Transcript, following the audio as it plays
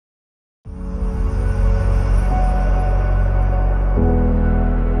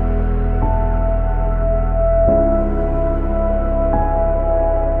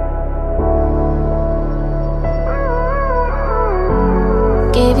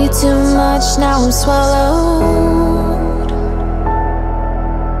you too much, now I'm swallowed.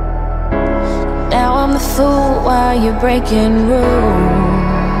 Now I'm the fool while you're breaking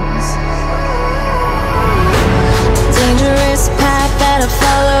rules. Dangerous path that I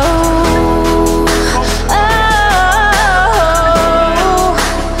follow. Oh,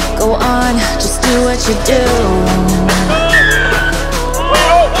 go on, just do what you do.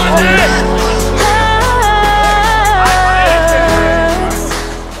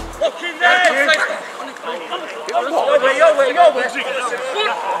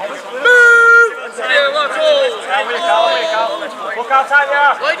 Look out,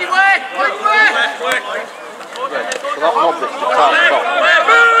 Tanya! Lady way! Lady way! So that mob that's the top.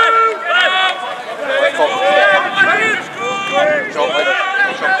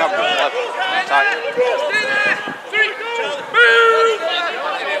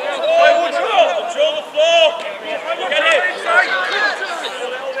 Control the floor! Get it!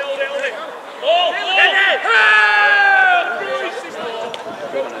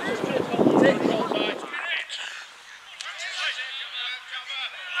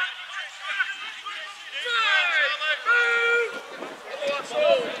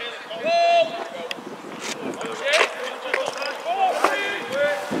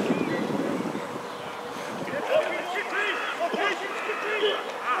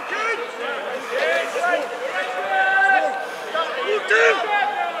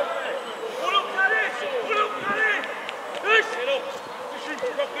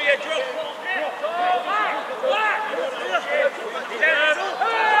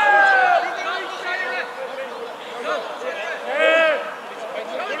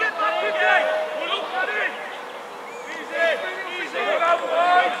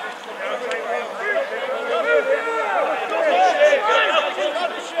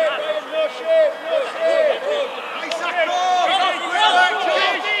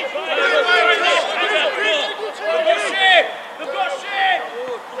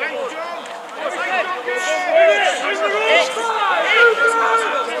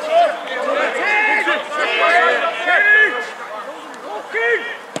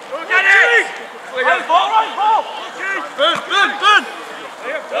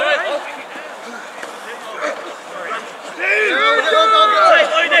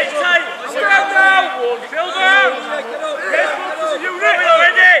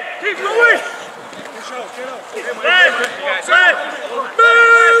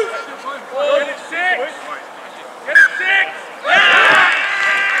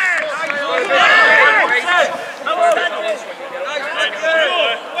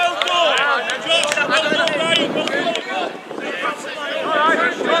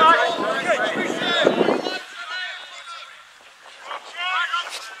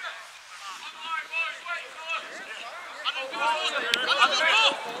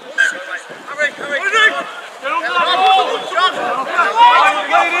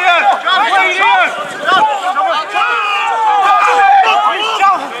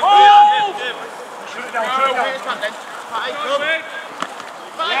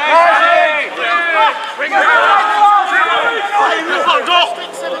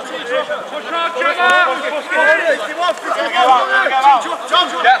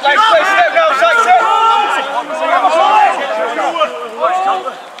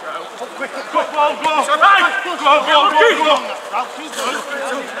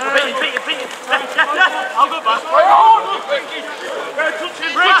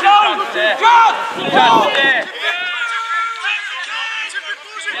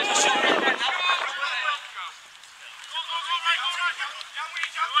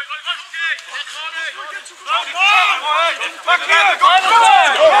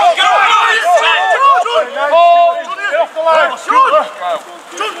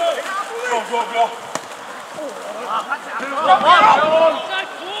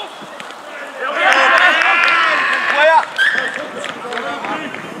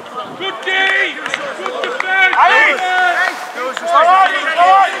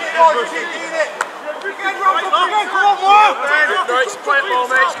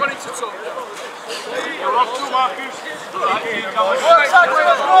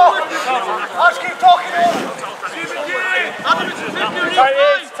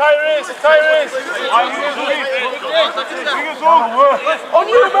 On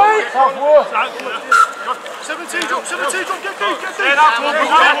you, mate!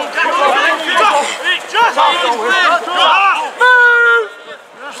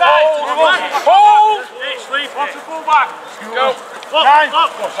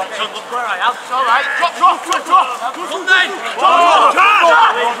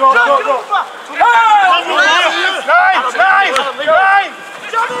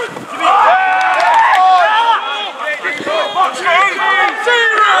 Go!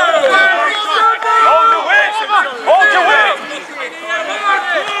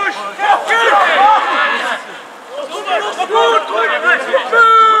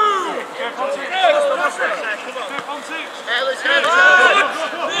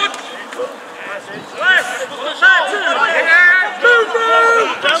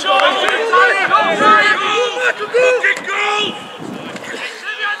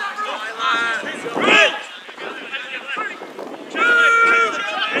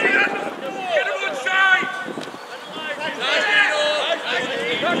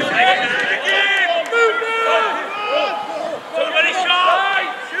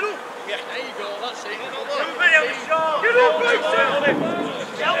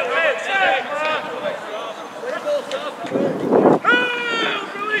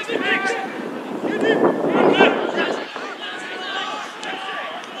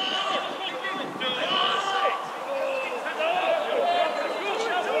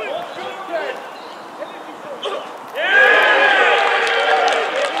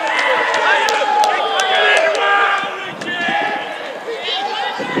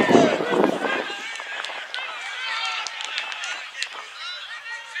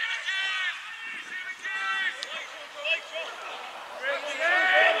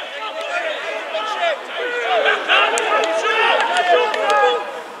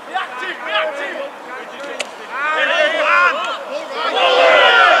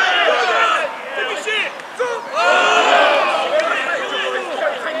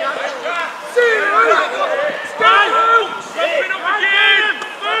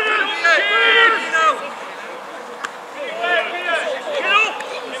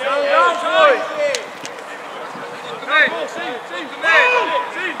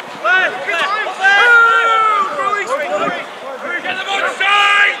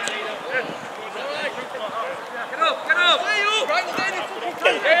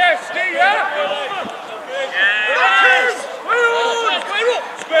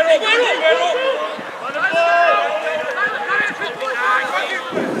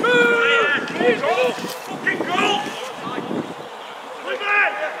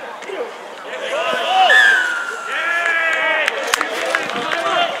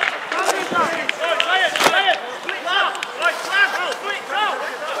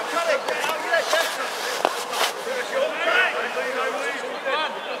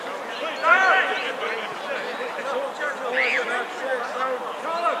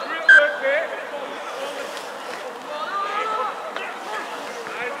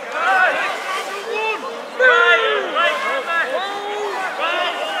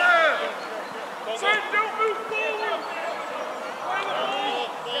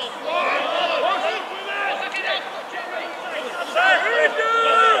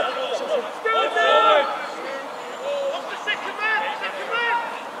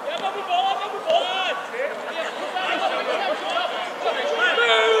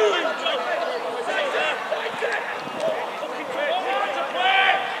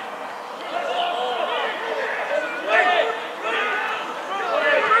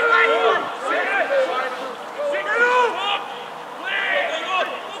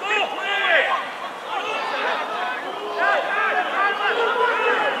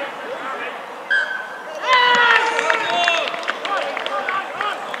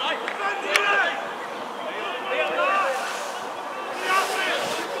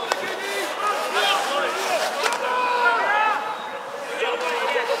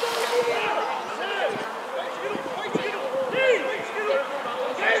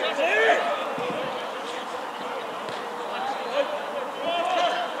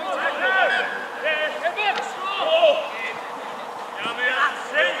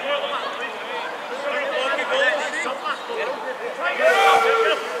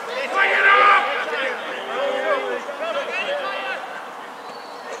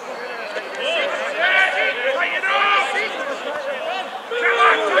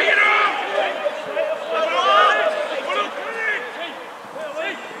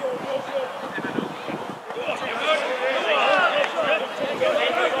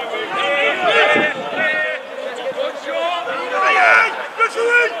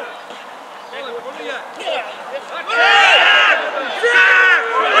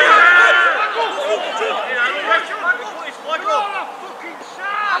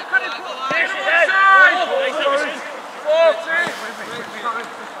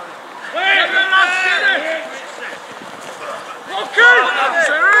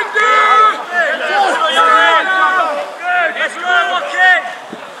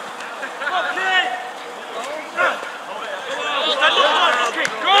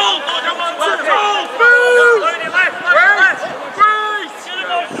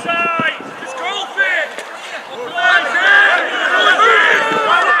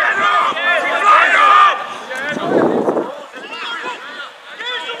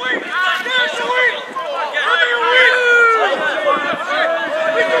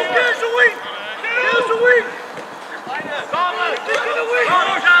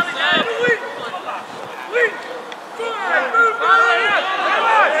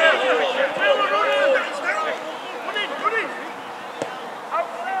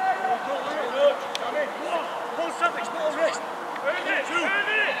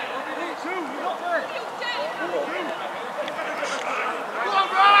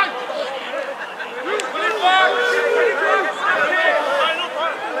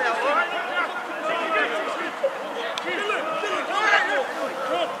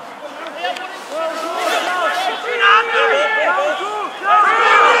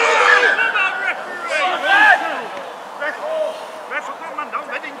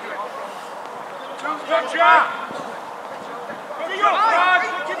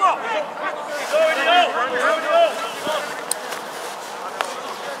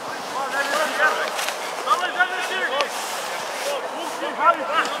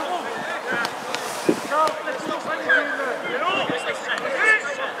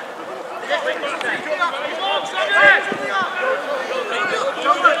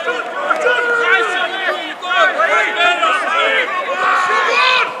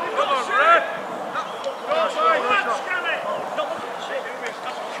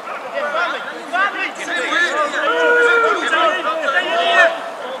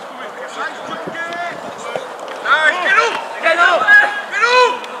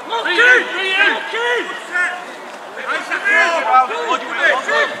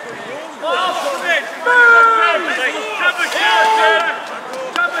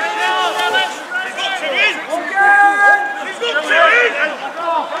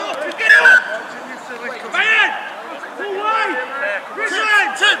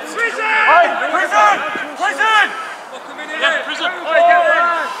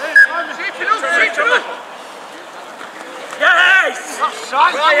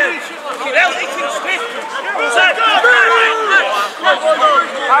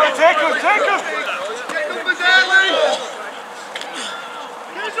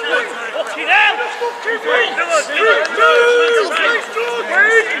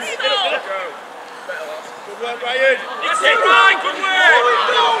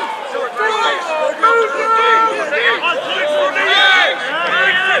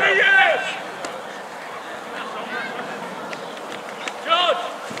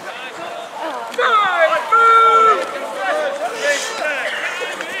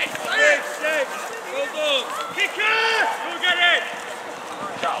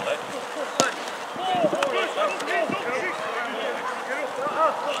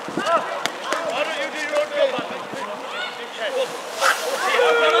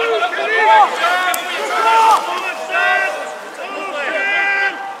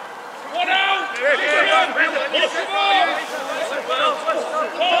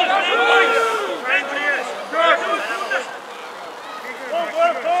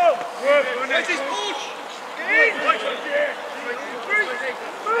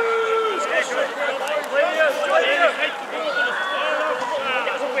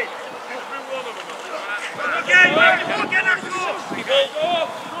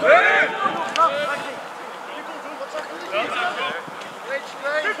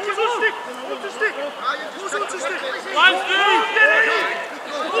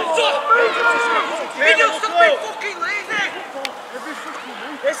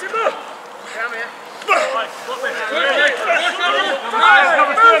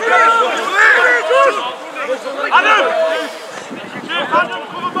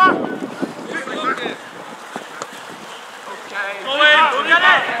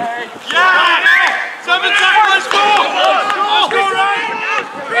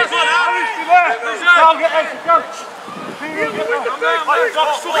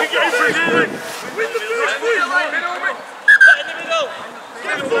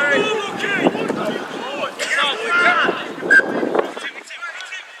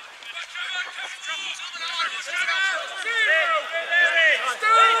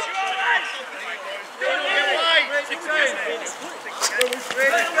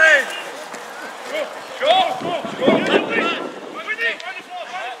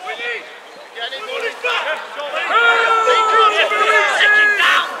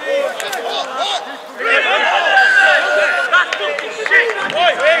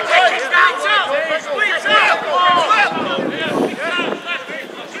 Oi,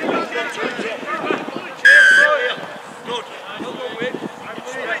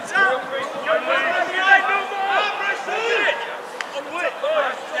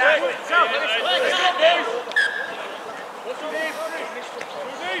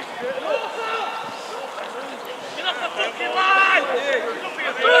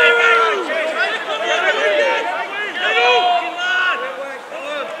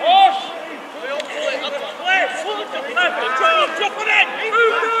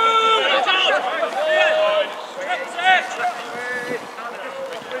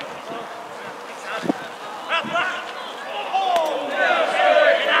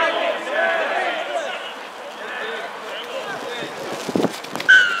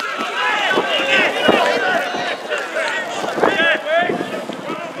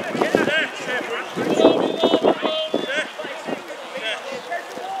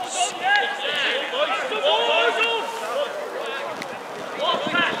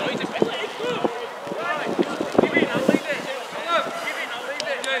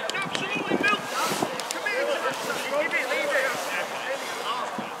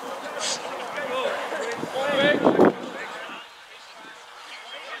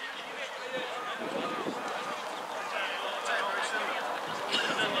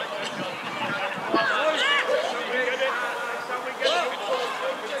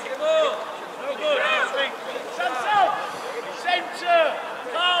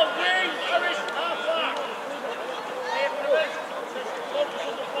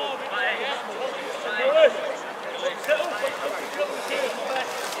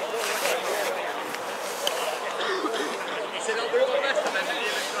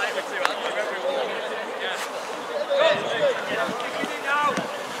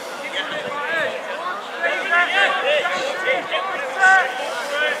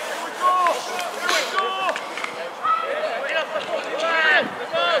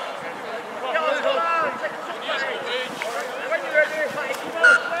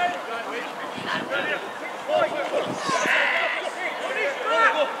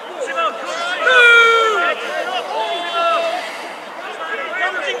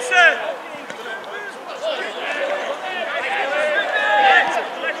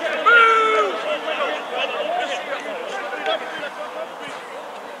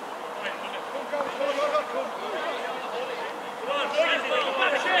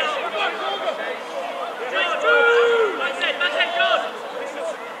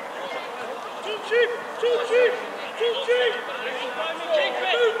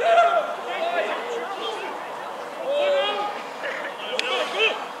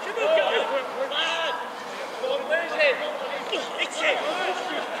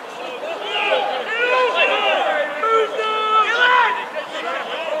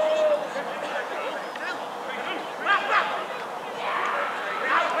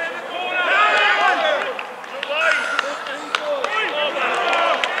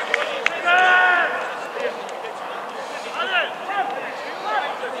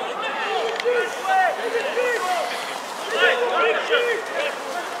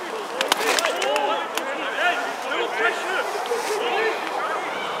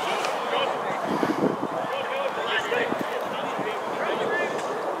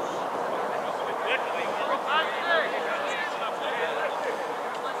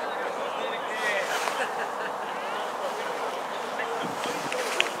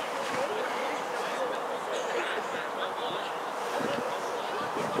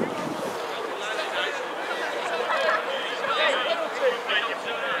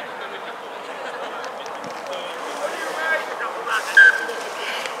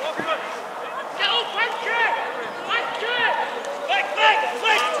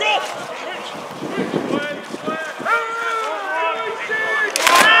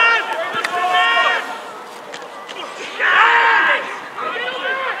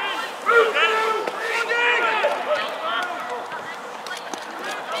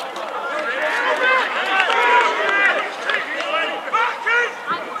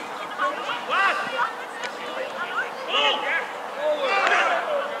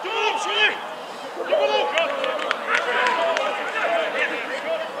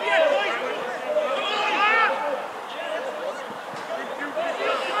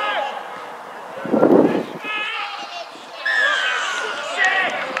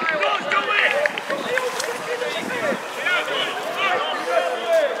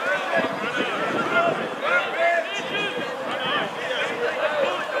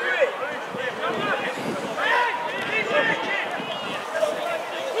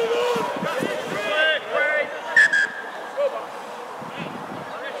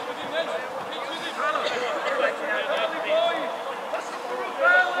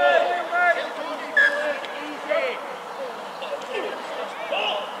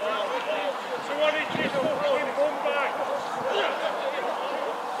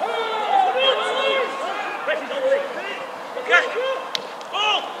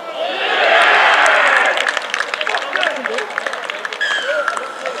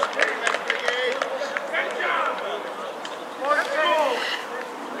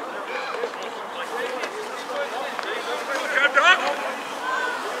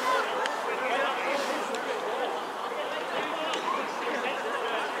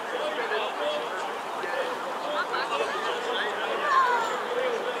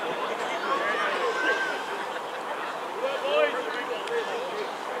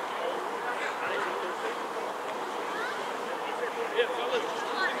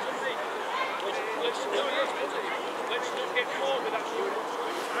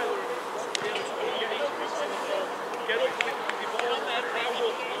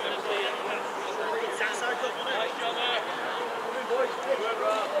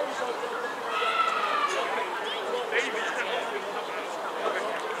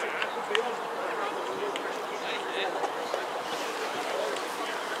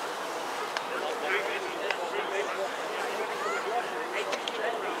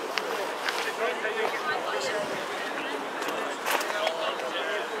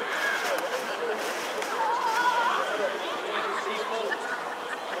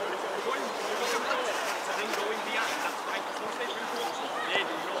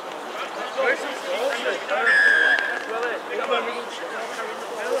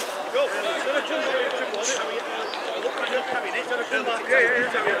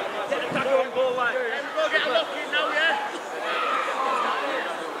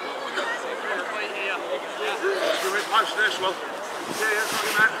 Maxwell.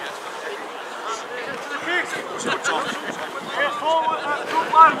 Forward, good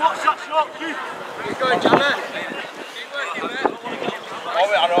line, watch that shot, keep. Keep going, Janet. Keep working, mate. Oh,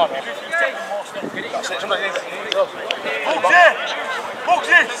 wait, I know. That's it, somebody needs it.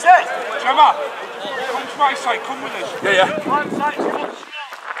 Bugsy, set! Gemma, come to my side, come with us. Yeah. One side, two, one.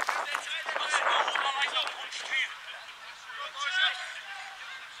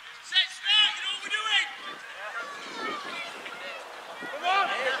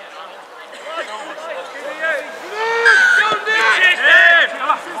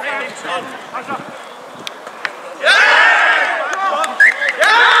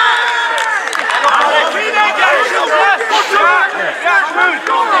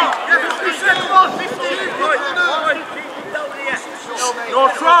 No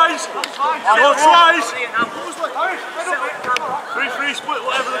tries! No tries! 3-3 split,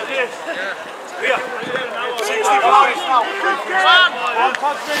 whatever the case. Here. 65.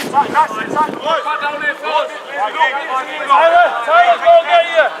 Back down here first. Tyler, go get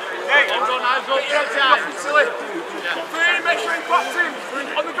you. Silly. 3, make sure you pass him.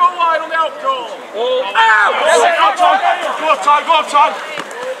 On the goal line, on the out goal. Ow! Go on, Ty, go on, Ty.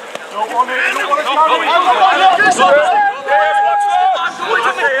 Don't want it, don't want it.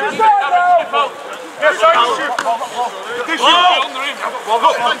 Yes, sorry, shoot.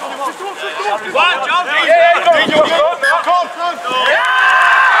 One, John,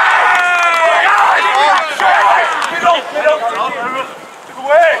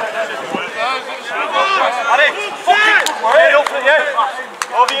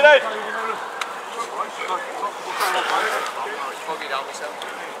 over your head.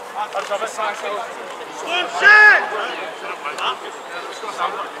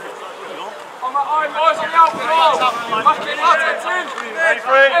 On that iron, boys, on the out goal. Back in, lads, it's in.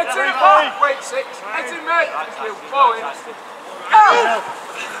 It's in, wait, 6. It's in, mate. Ball in. Out!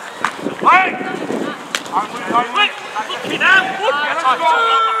 Wait! I'm quick. Look me down. Let's go.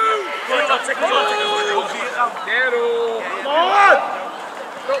 Come on!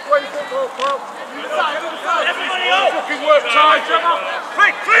 Stop playing football, pal. Everybody up! Fucking work time, Gemma!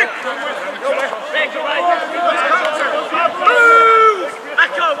 Quick, quick! Echo,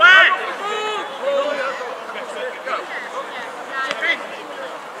 wait!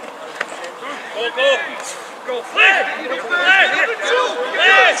 Go, go! Go, play! Play!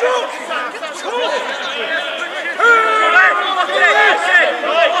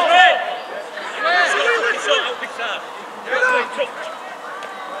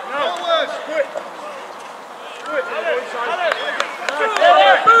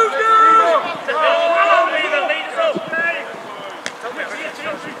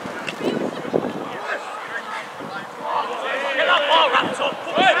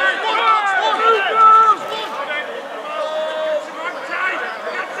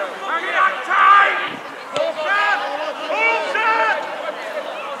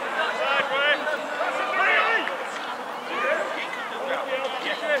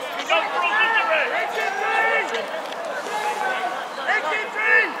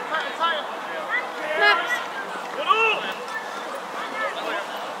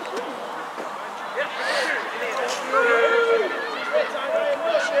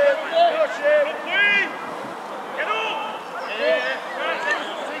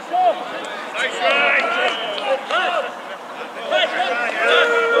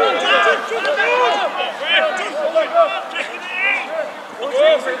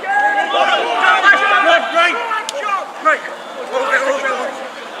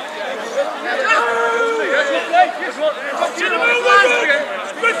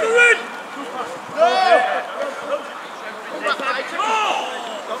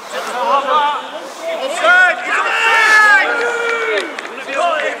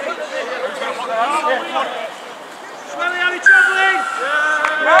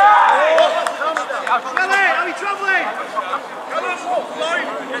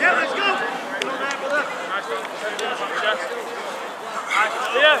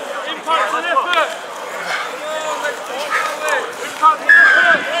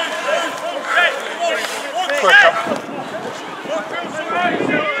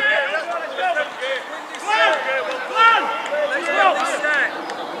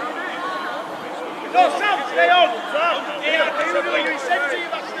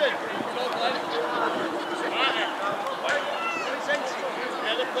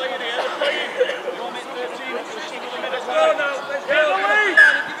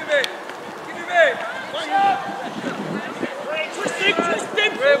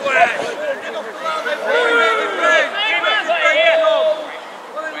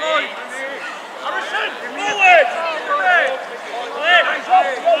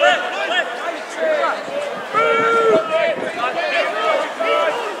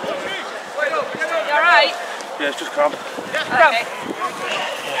 Yeah, it's just calm. Okay.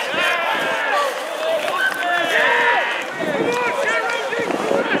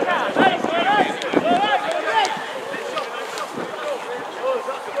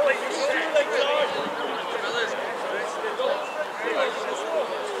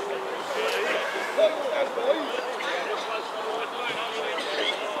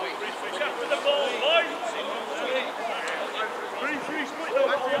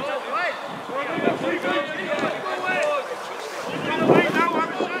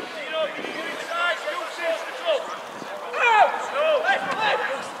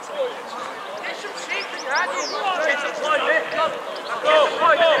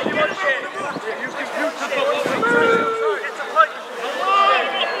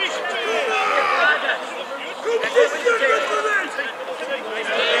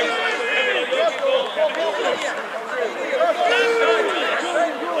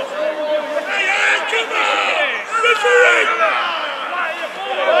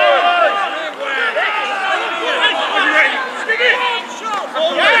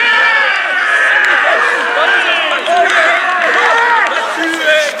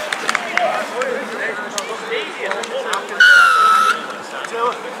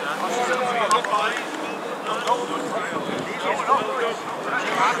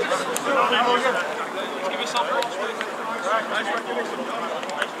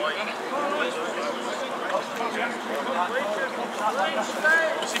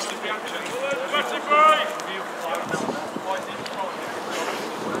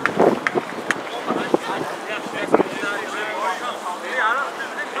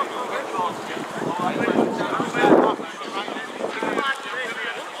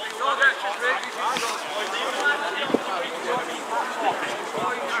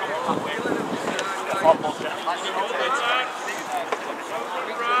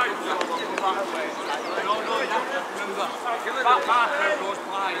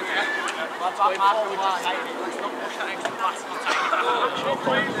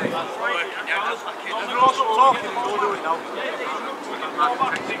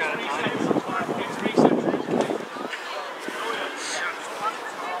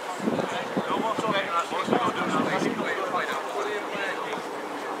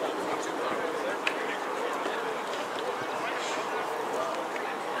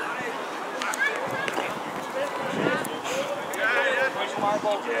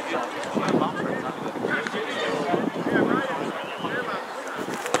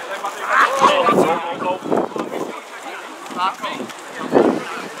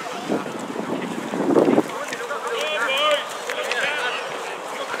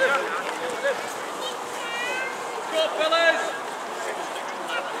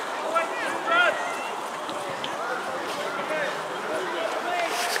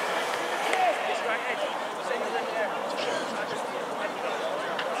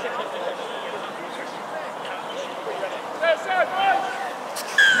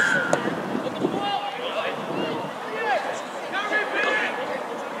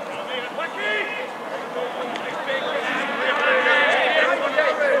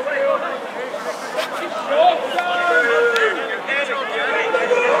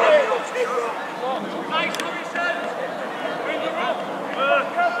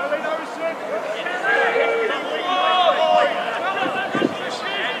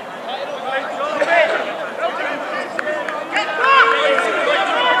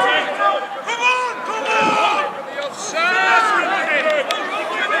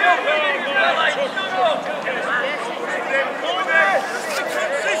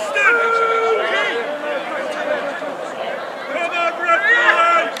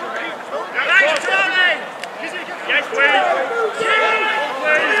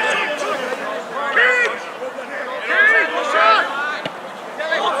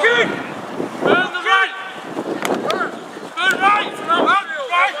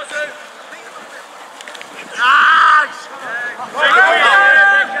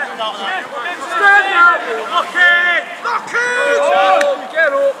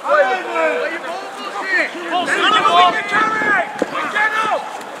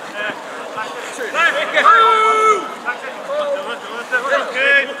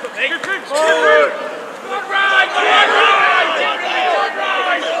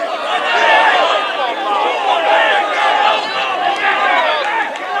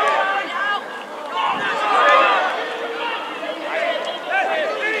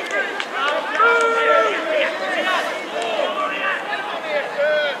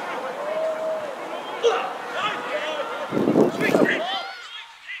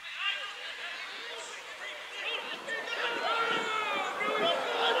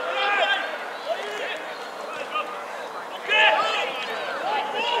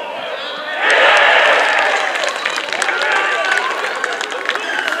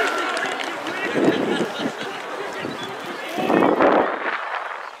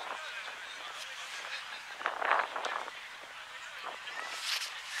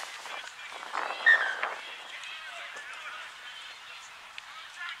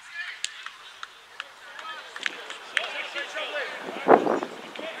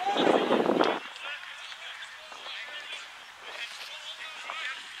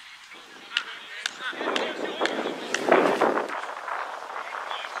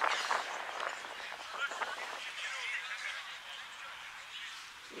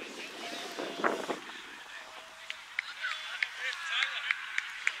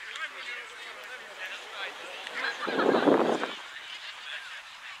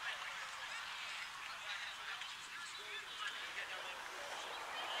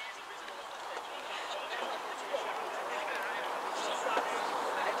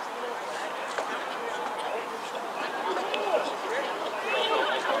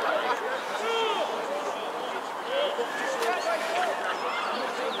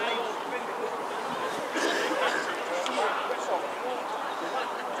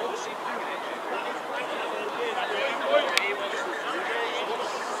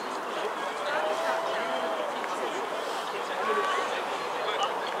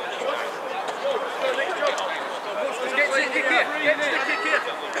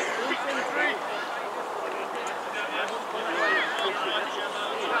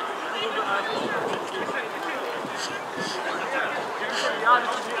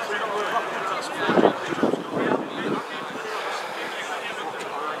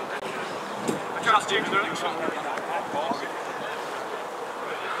 What's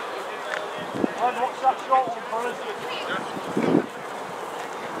that short one for us?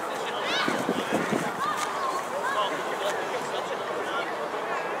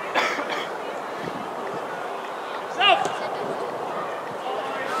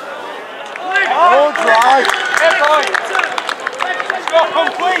 All dry. Let's go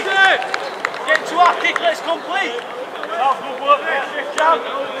complete. Get to our kick, let's complete. Stop, good work, mate. Shift jam.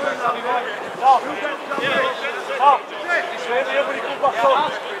 Stop. Everybody come back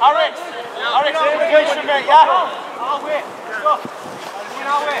up. Alex, innovation, mate, yeah? I'll wait. Let's go.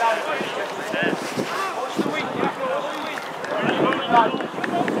 I'll wait. Watch the week, yeah? Watch the week.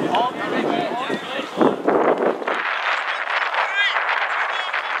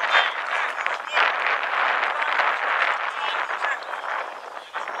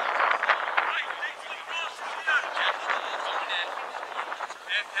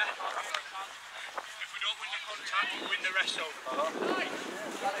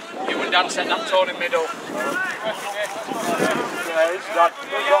 You and Dan set that tone in middle. Yeah, it's that.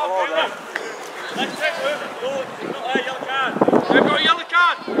 We've got them all there. Let's take it. Yellow card. We've got a yellow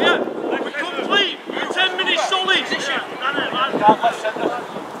card. Yeah. We complete. 10 minutes solid. Position. Left centre.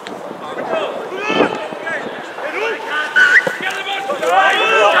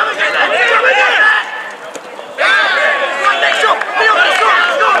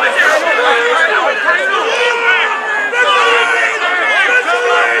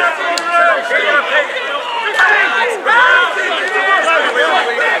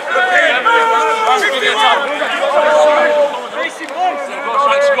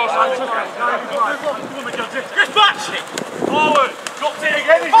 Forward! Dropped it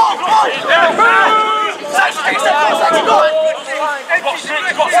again!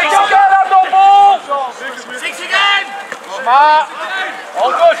 Six again! Smart!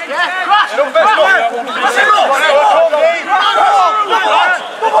 All good! Yeah! Crash!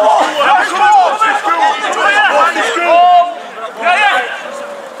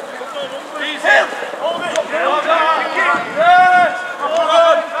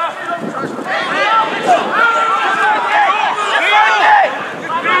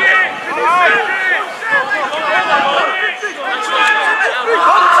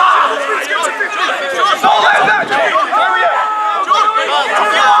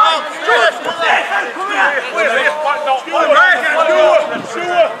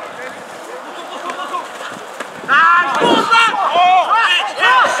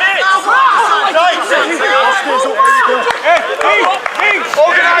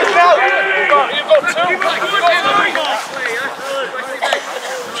 Organised now! You've got two!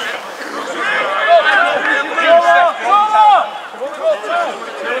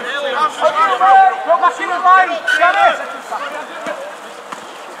 Go back in the line!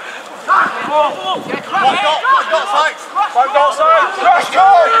 Five dot sides! Crash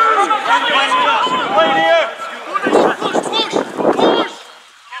call! Play here! Push!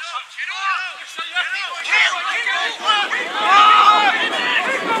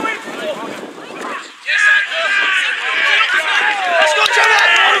 Let's go, Jimmy!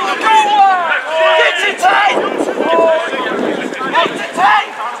 Get to 10! Get to 10!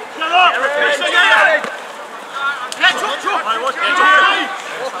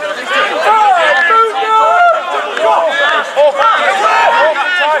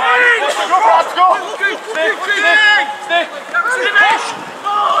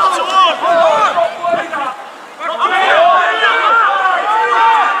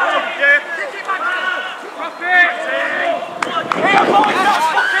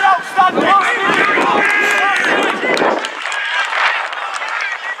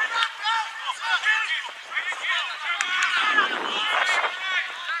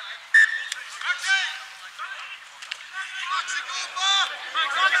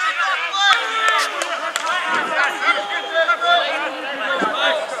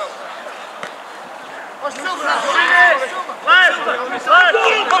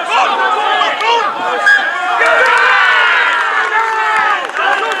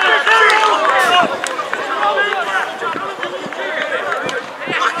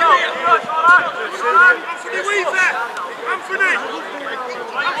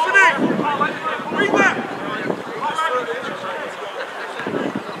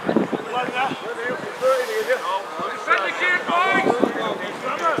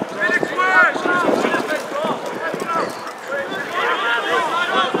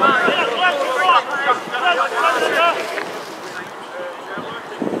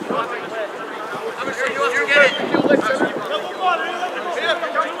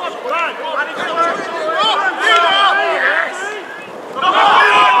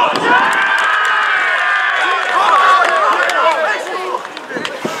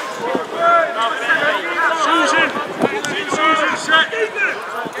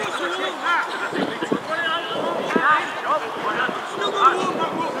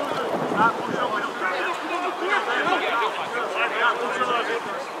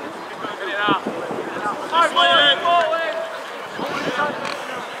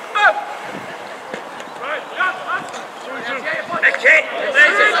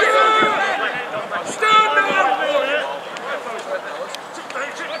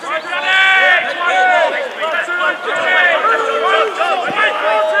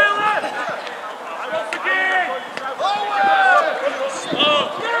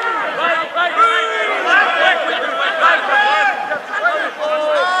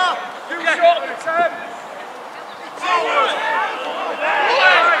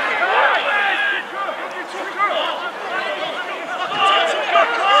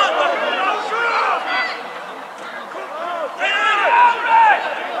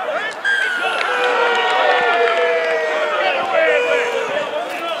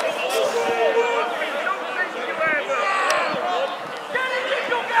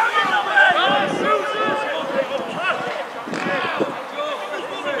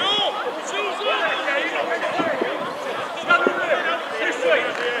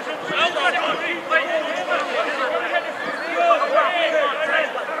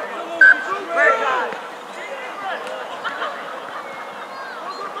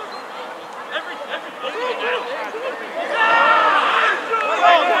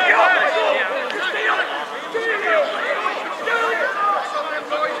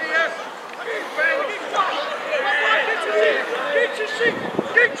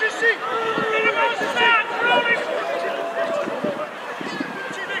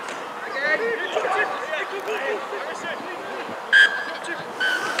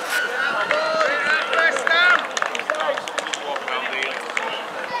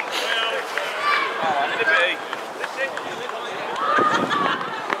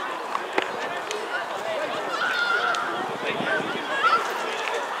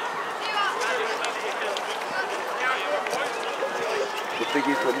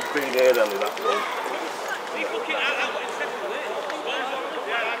 belly, that goal.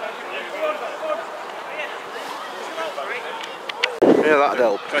 Yeah, that'd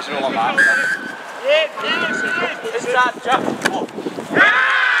help. Pressing all on that. It's that, Jack.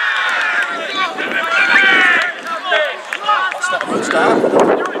 Good start.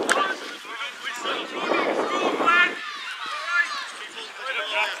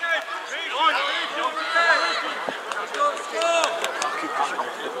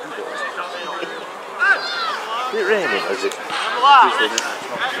 Is it raining, or is it?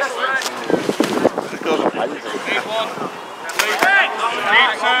 It goes on Wednesday.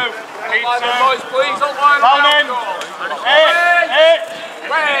 Boys, please don't line up.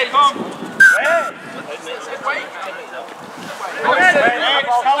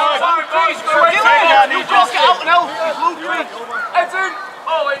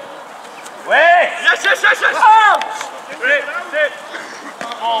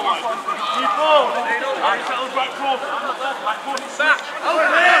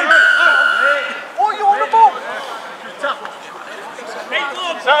 Oh, you on the ball?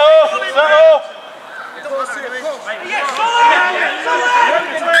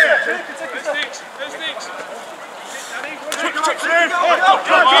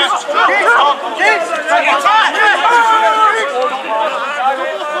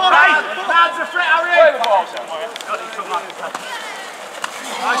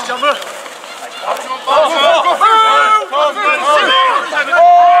 Nice jumper.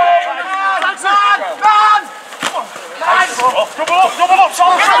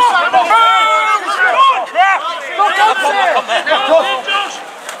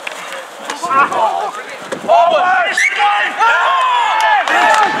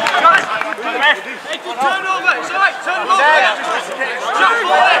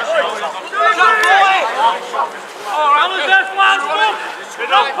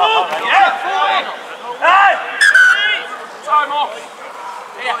 Time off.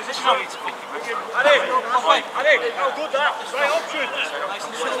 How good that? It's right option.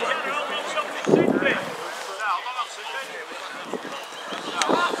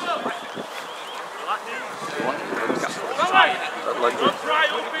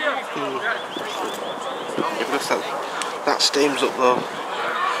 That steams up though.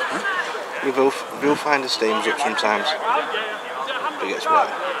 We'll find the steams up sometimes. It gets wet.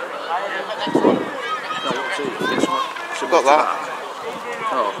 So got that.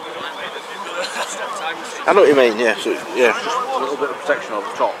 I know what you mean, yeah. So, yeah. A little bit of protection over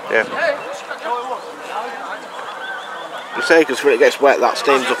the top. Yeah. You say because when it gets wet, that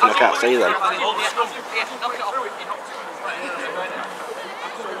steams up and I can't see them.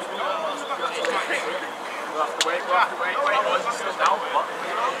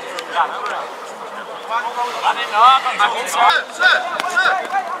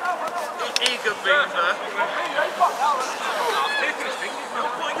 Eager beaver.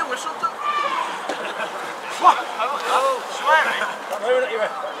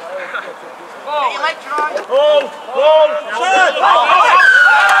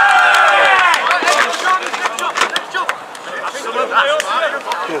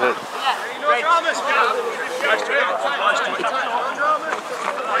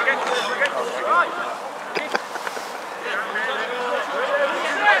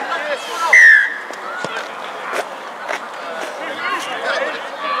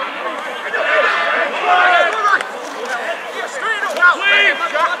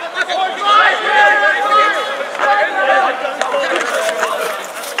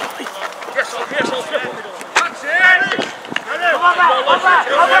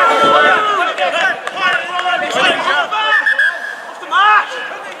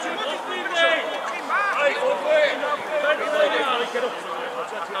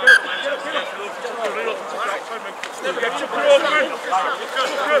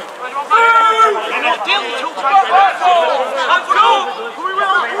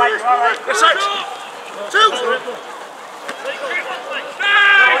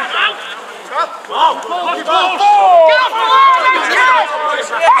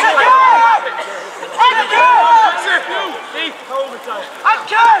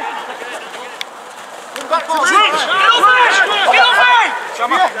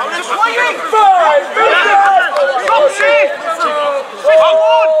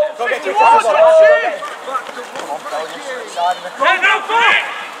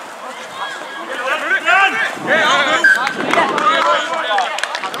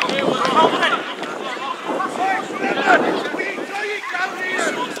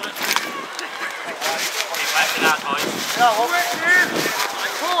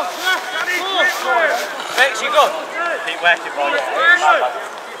 Makes you good. Keep working, boys.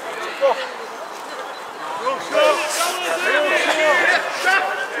 Stay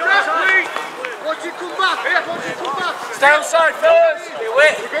outside, fellas. Stay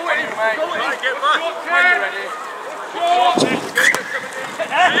away. Go in, mate. Get back. When you're ready.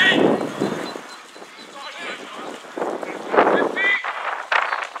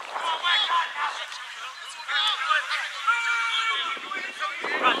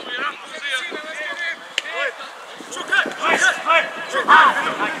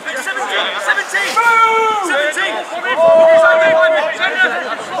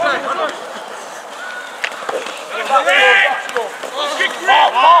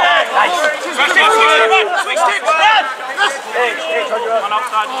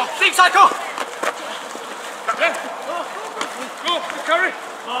 Deep cycle! Go, carry!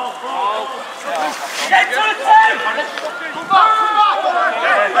 Get to the 10! Come back!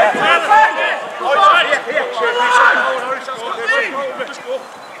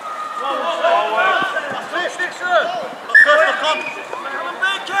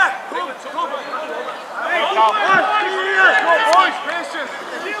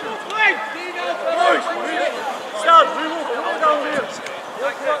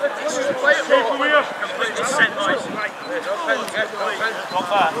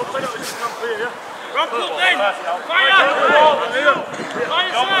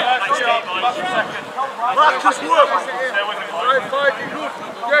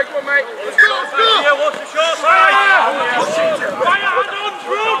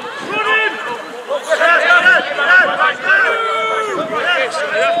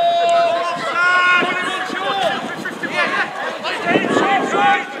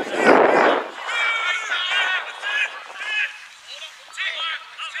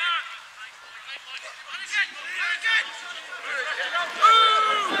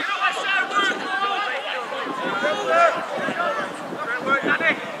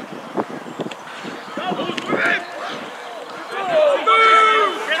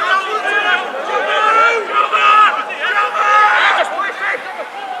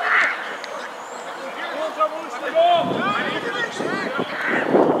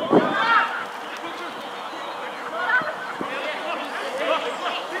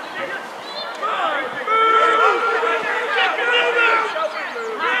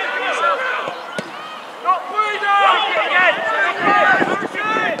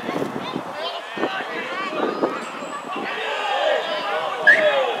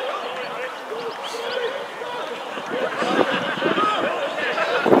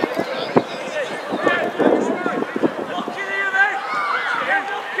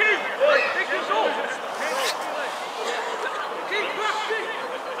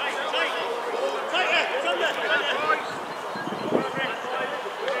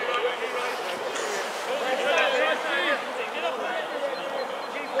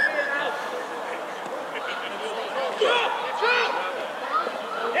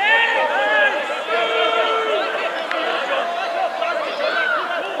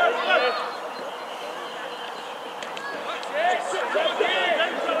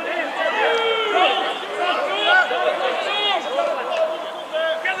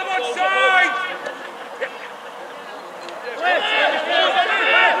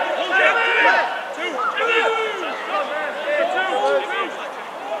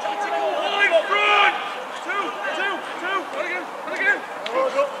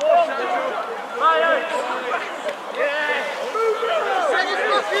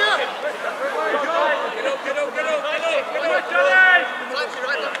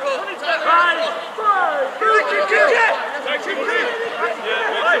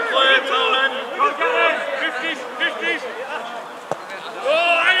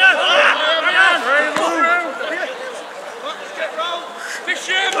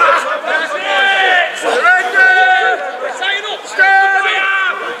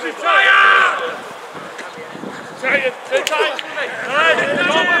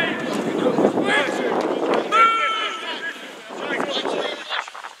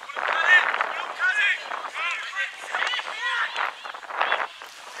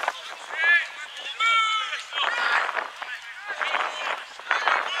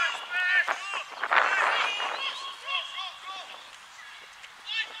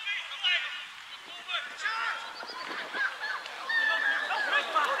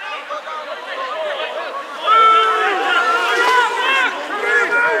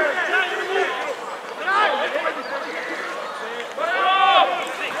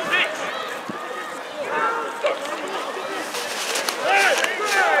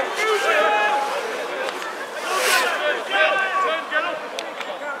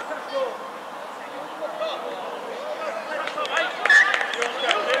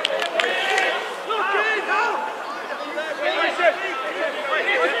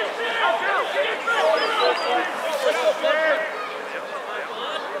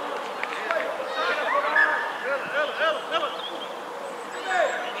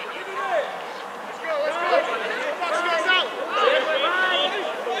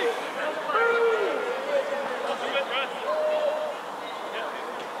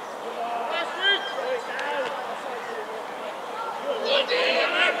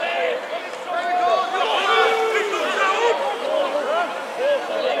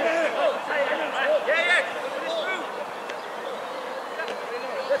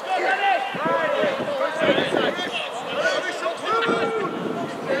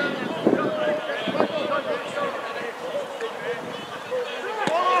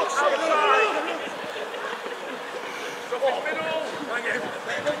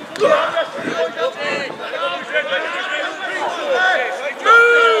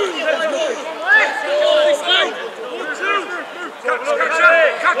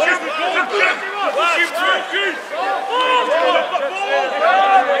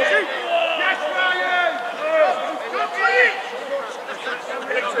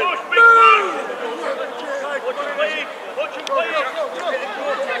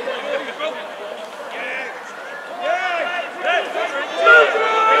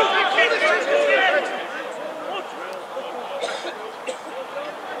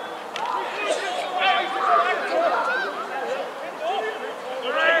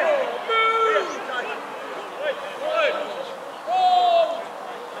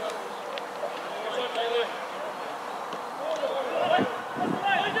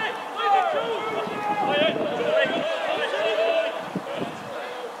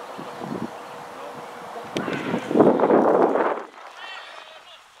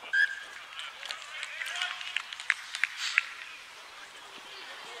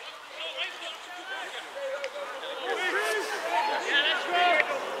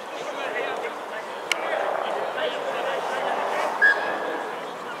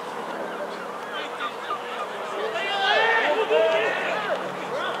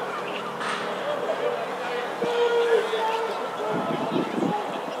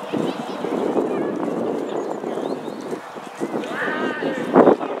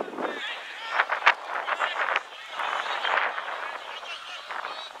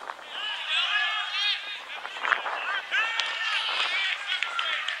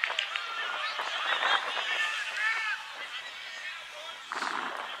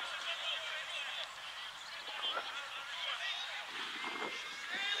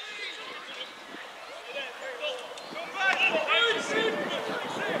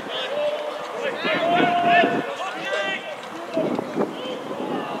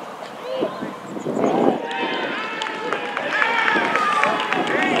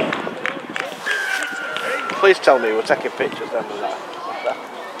 Please tell me we're taking pictures then with that.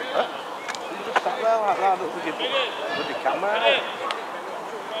 Huh? You just sat there like that with your camera out.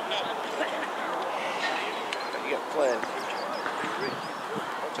 You get playing.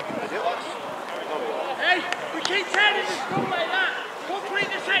 Taking video. Hey, we keep turning the scrum like that. Complete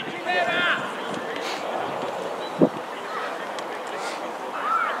the section there,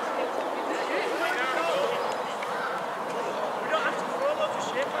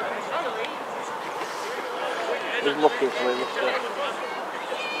 He's looking for me, look there.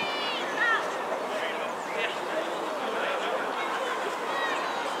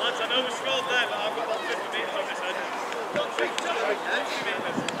 Lads, I know we scored there, but I've got about 50 metres on this head.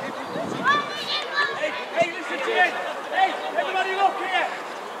 Hey, listen to me. Hey, everybody look here.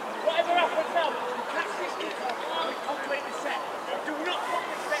 Whatever happens now, catch this kick off. We complete the set. Do not fuck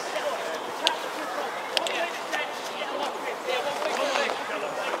the set up. Catch the kick off. Complete the set. Get a lock in.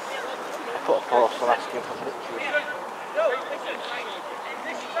 Put a post on asking for pictures. No, listen.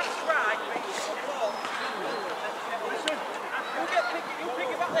 That's right. Listen. You pick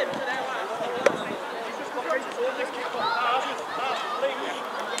it back there to their line. You just got to hold this kick off.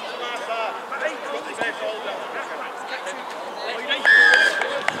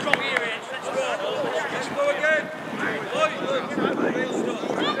 Strong here, let's go. Let's go again.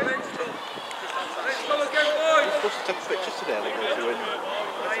 Let's go again, boys. We're supposed to take pictures today, I think we're doing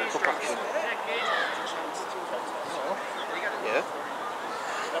cup action. Yeah.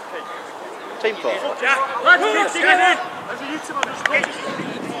 Team photo. Well, I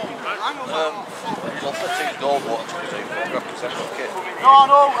think don't watch the team photograph because they've got kit.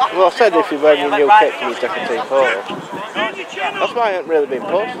 Well, I said if you're wearing your new kit, can you take a team photo? That's why I haven't really been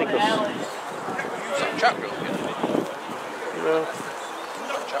posting, because... Is that chat room? No.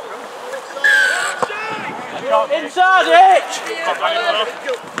 Inside it!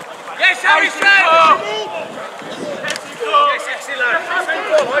 Yes, Harry said! Yes, excellent!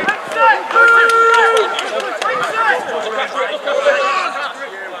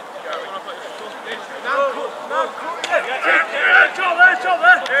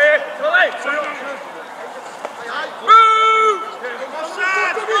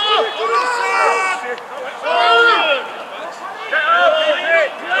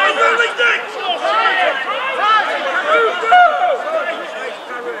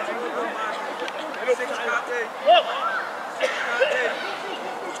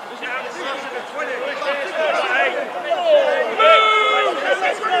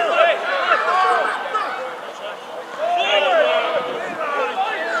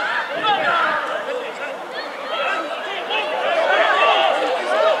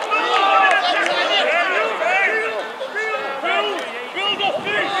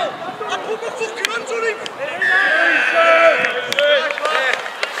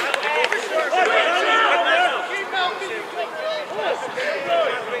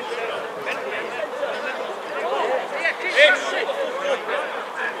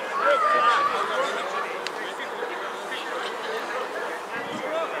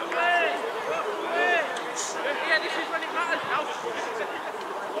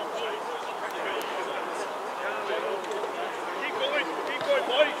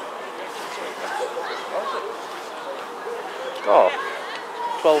 Oh,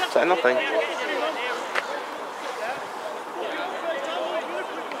 12-10 I think.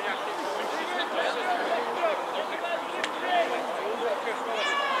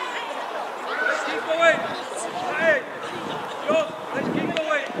 Keep going. Hey, John, let's keep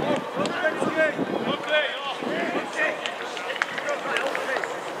going.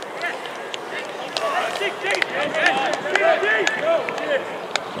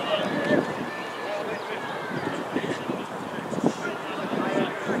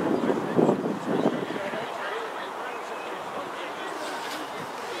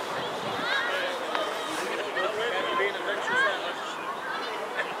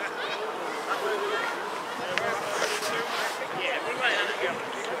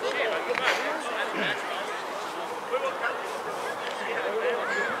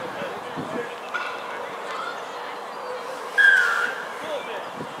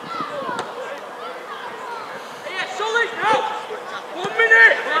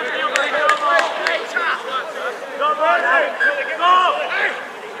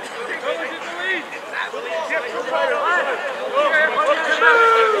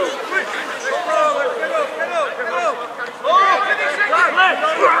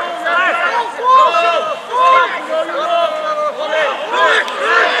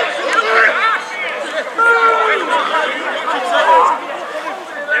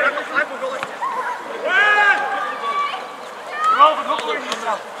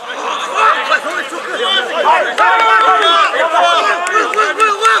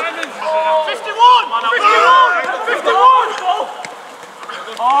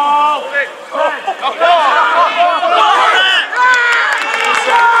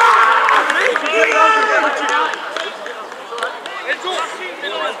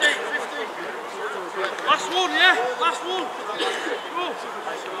 Last one, yeah? Last one.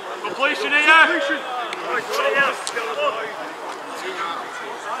 Completion here.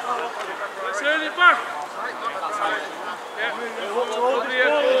 Let's turn it back. Yeah. Over here.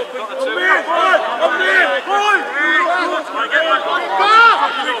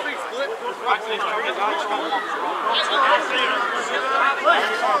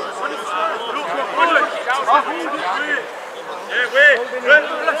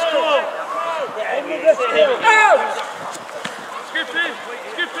 Let's go. Skip in.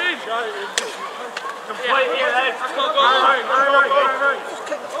 Complete here, then. That's not going right.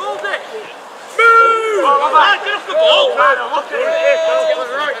 Hold it. Move! Get off the ball. Look at it.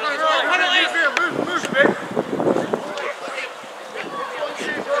 Move a bit.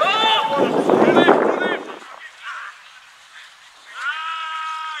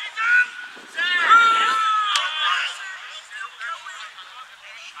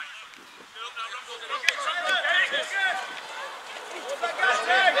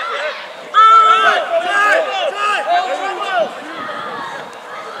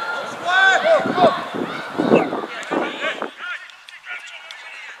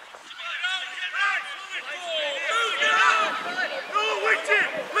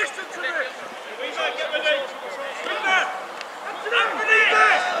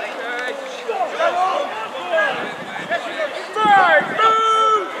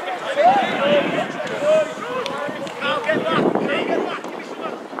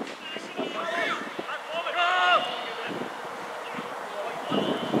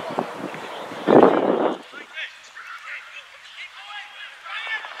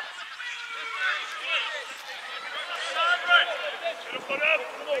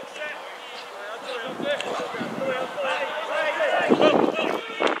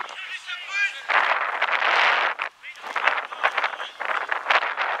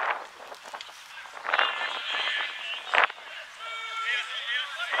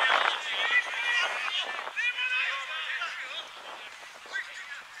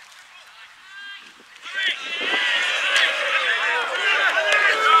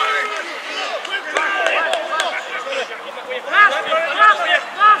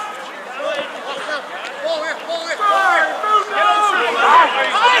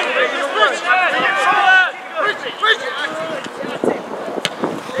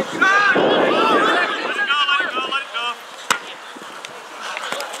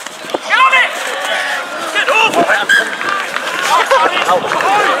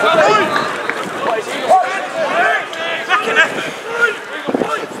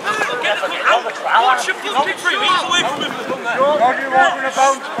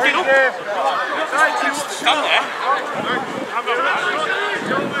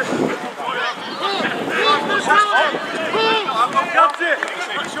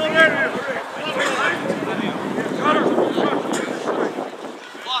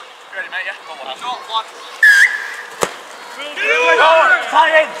 Ready, mate, yeah? Short flag.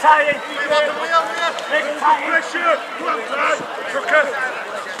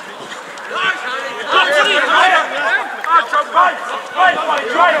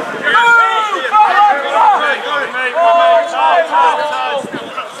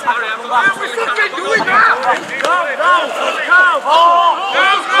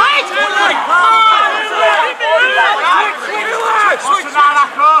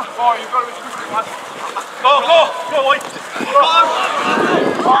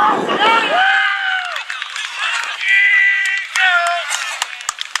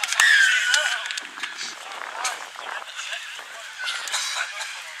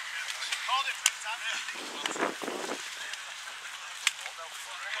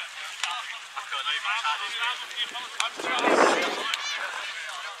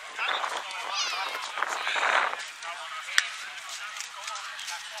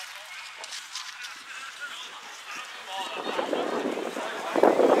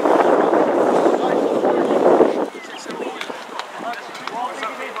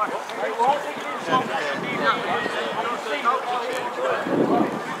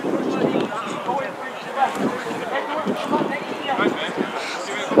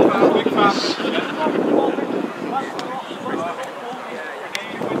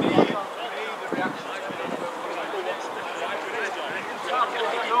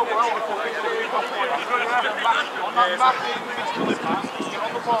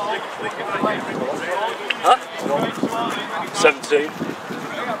 Huh? 17.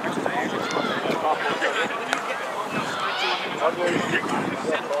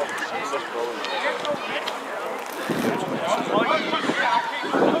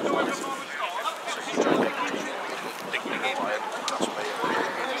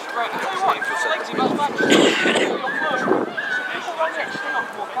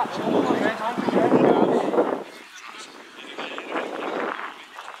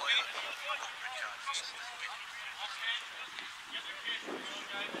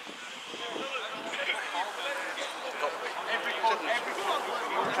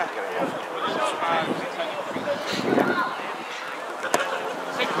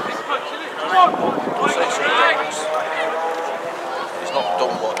 He's not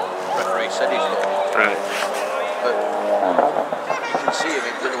done what the referee said he's done. Right. But you can see him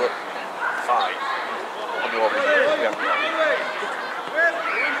in the middle of 5 on the over.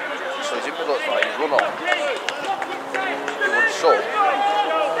 So he's in the middle of 5, he's run on. He was a sub.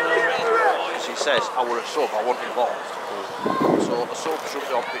 As he says, I was a sub, I wasn't involved. So a sub should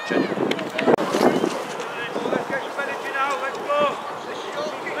be on pitch anyway.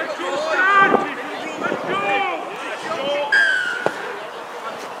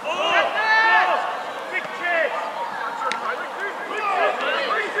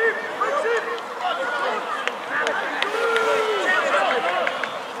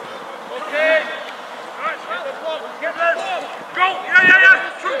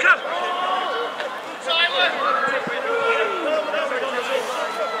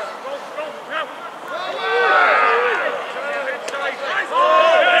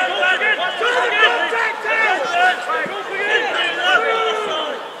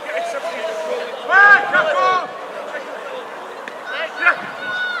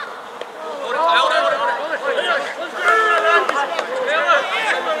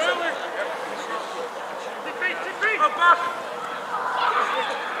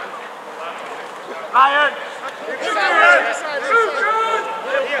 Ryan!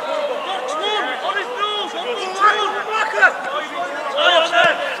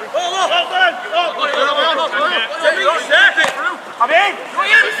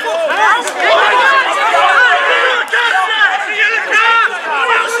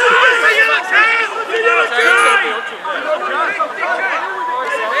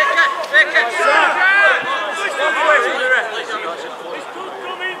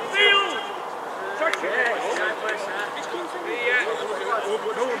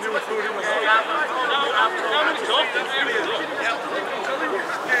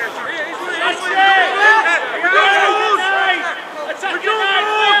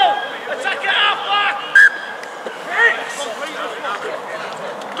 Attack it up!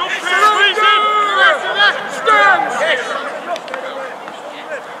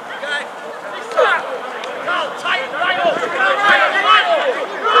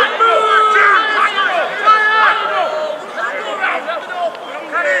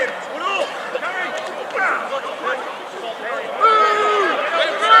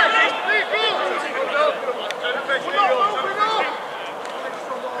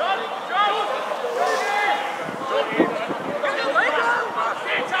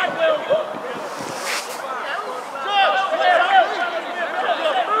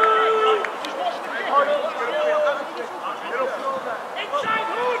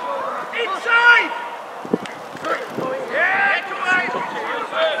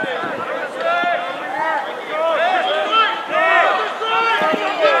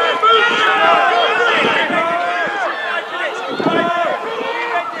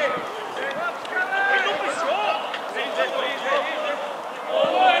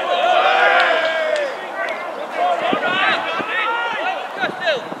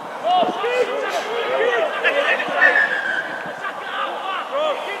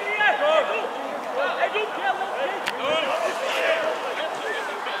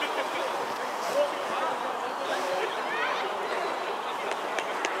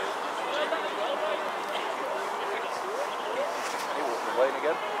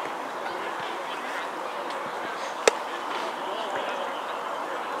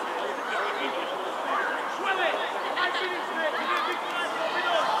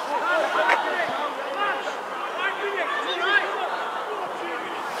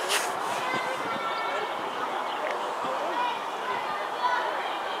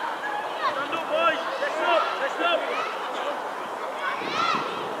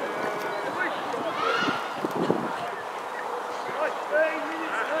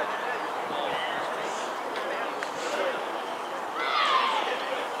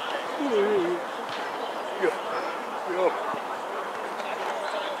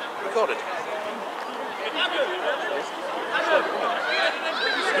 Recorded.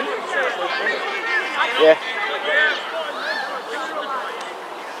 Yeah.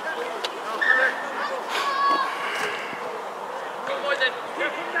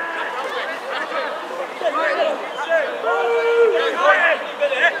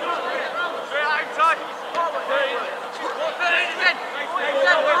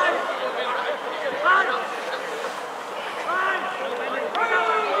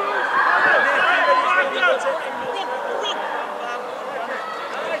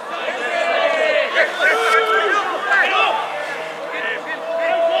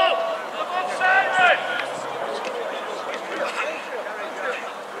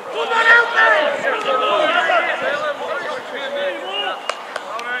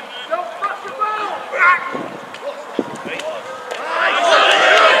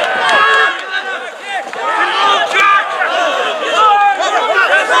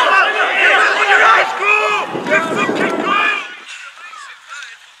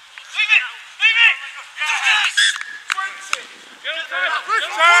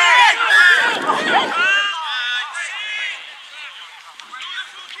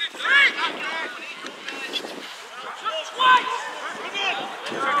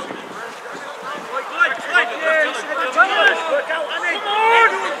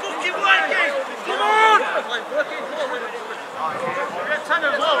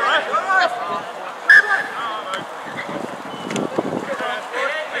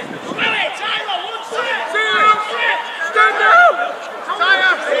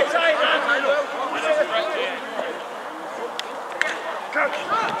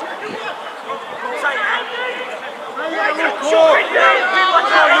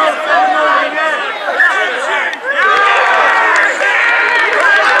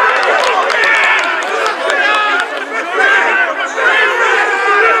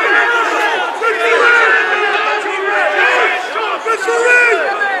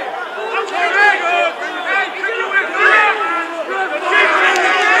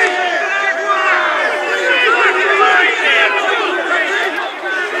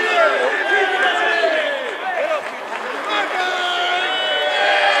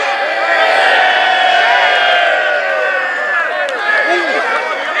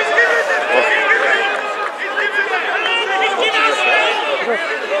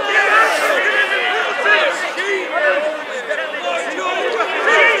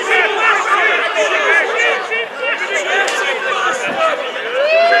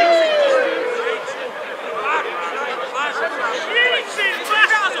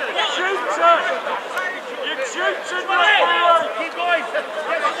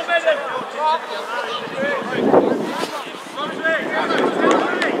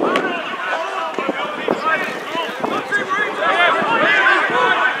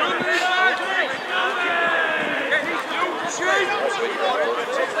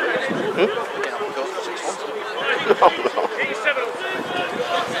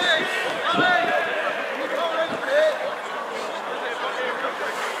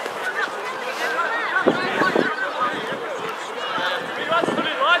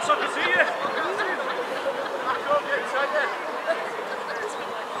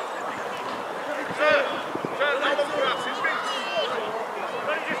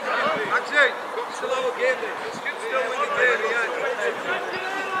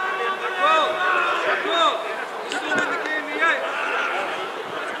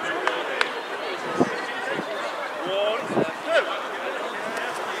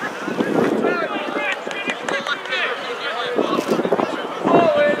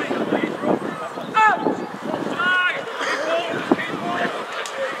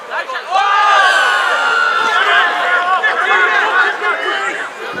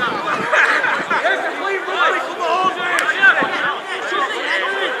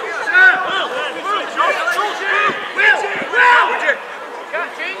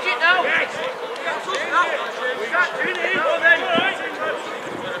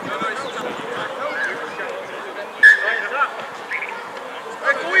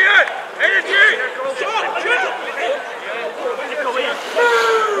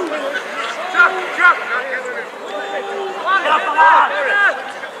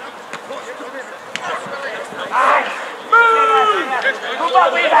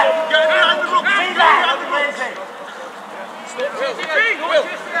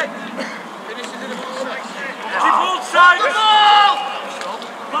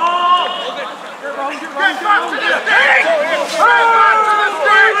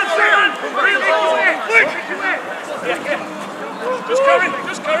 Just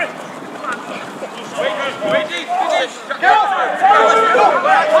carry.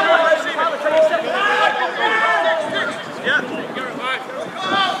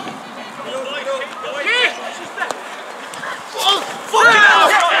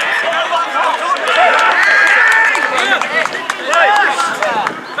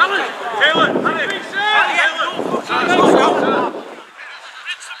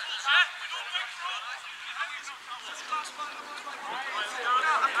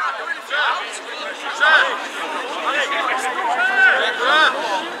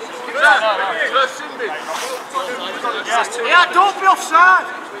 Yeah, don't be offside.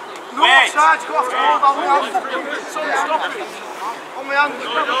 No offside, go off the ball on my hand. Stop it. On my hand.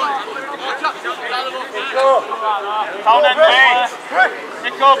 Down then, mate.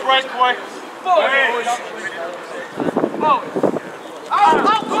 Nico, break quick.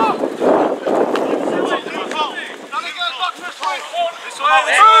 Out, go! This way.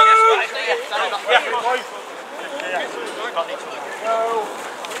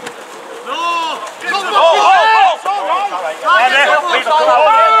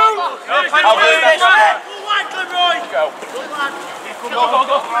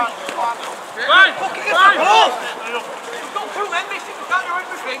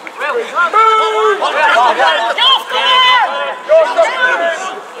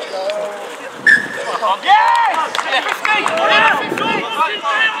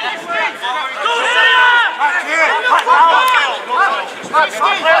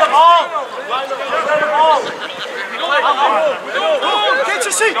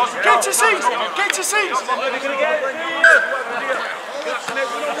 Get your seats!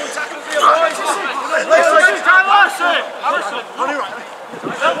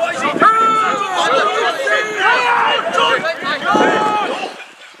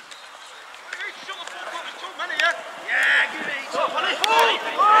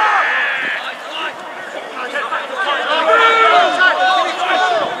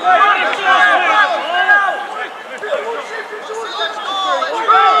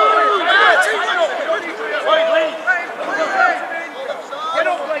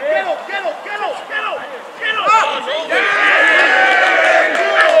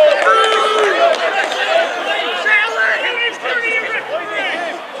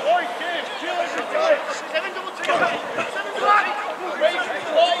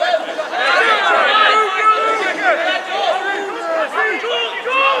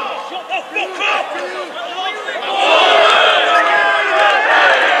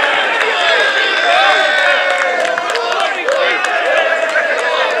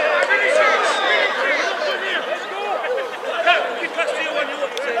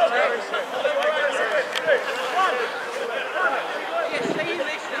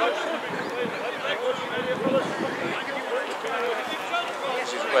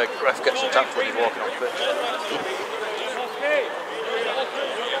 Where ref gets attacked when he's walking on pitch.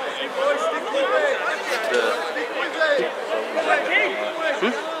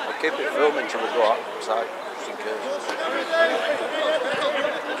 I'll keep it filming until we go outside, just in case.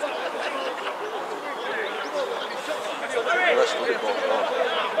 Let's look at both.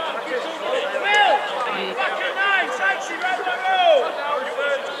 Back at 9, Sanchez, right the road!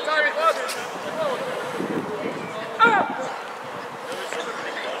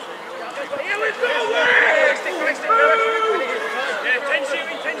 Here we go!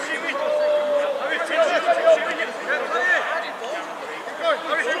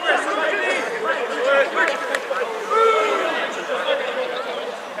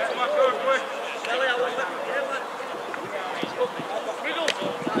 Middle.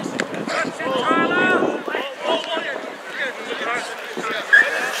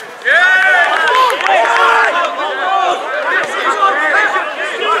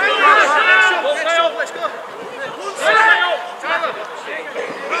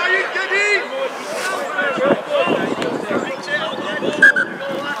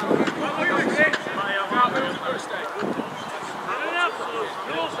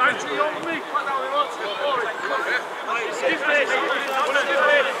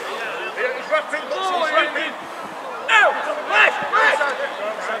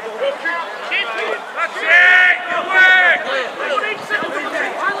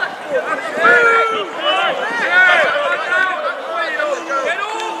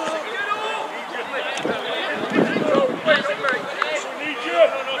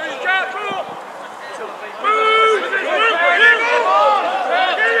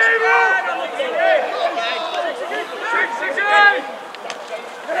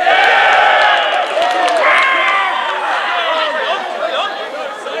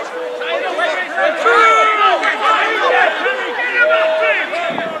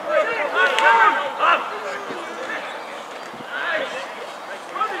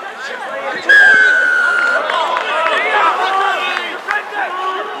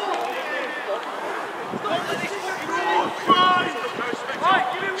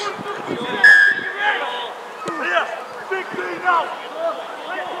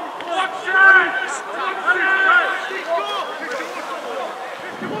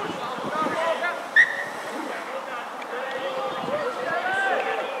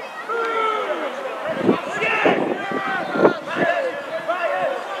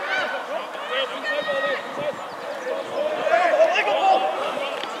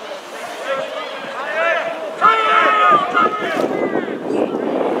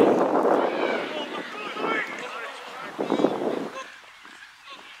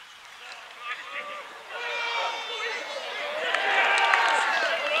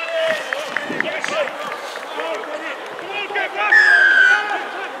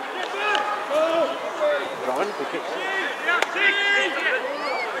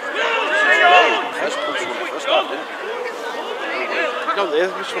 got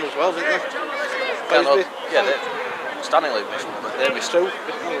theirs missed one as well, didn't they? Yeah, no, yeah, Stanningley missed one, but they missed two.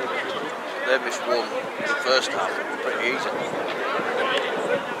 They missed one the first half, it was pretty easy.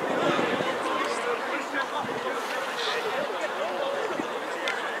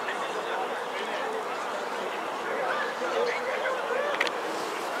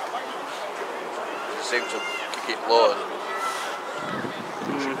 Seemed to kick it low.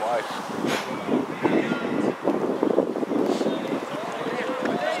 Twice.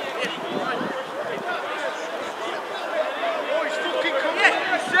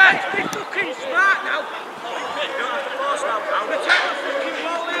 He's fucking smart now. You don't have to force that now. Take the fucking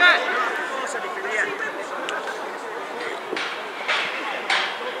ball here. Force anything here.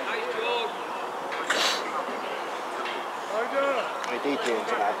 We DJing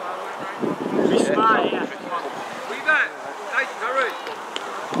tonight. Be smart here. Leave that. Nice, Harry.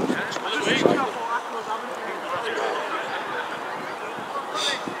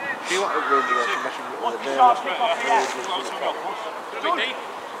 Do you want to go to the measure with the name?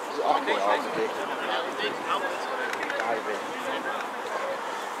 Is it hockey or hockey? Diving.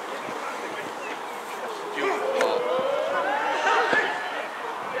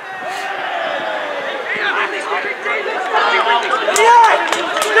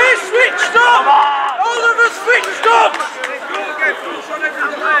 Stay switched up! All of us switched up!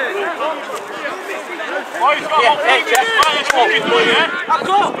 I've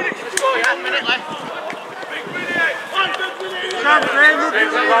got! Champagne, look at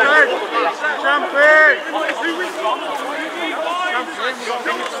the Champagne!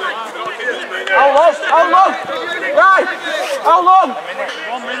 How long? How long? Right! How long? 1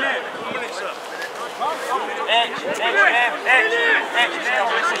 minute. 1 minute, sir.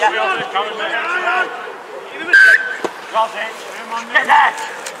 Get there!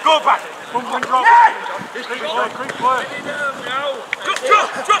 Go back! Quick play!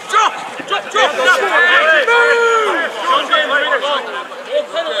 Drop!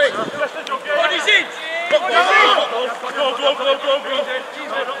 What is it?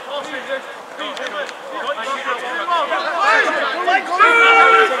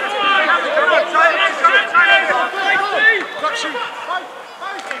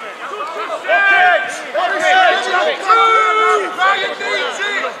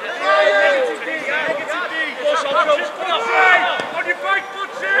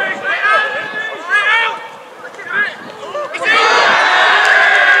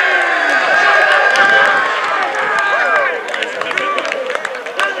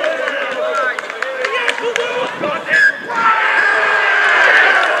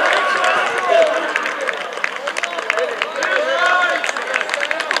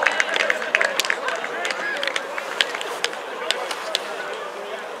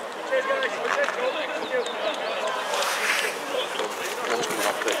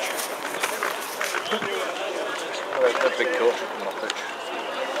 Go!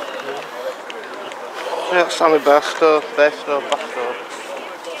 Yeah, Sammy Basto, Basto.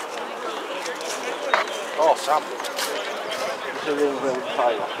 Oh, Sam. It's a really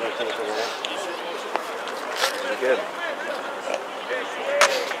tight after I take it away. Again.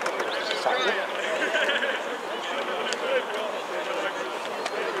 Saturday.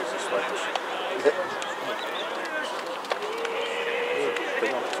 Is it?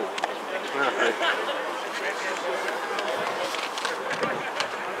 Big on two.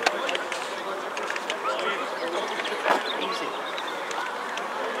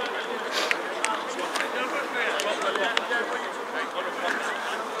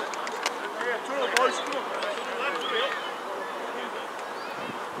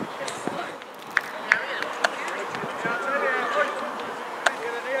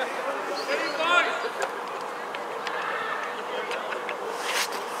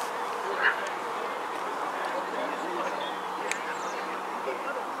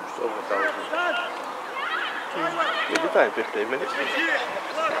 Over 1,000. We did that in 15 minutes. I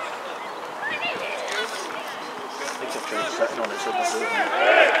think I've changed the setting on it, so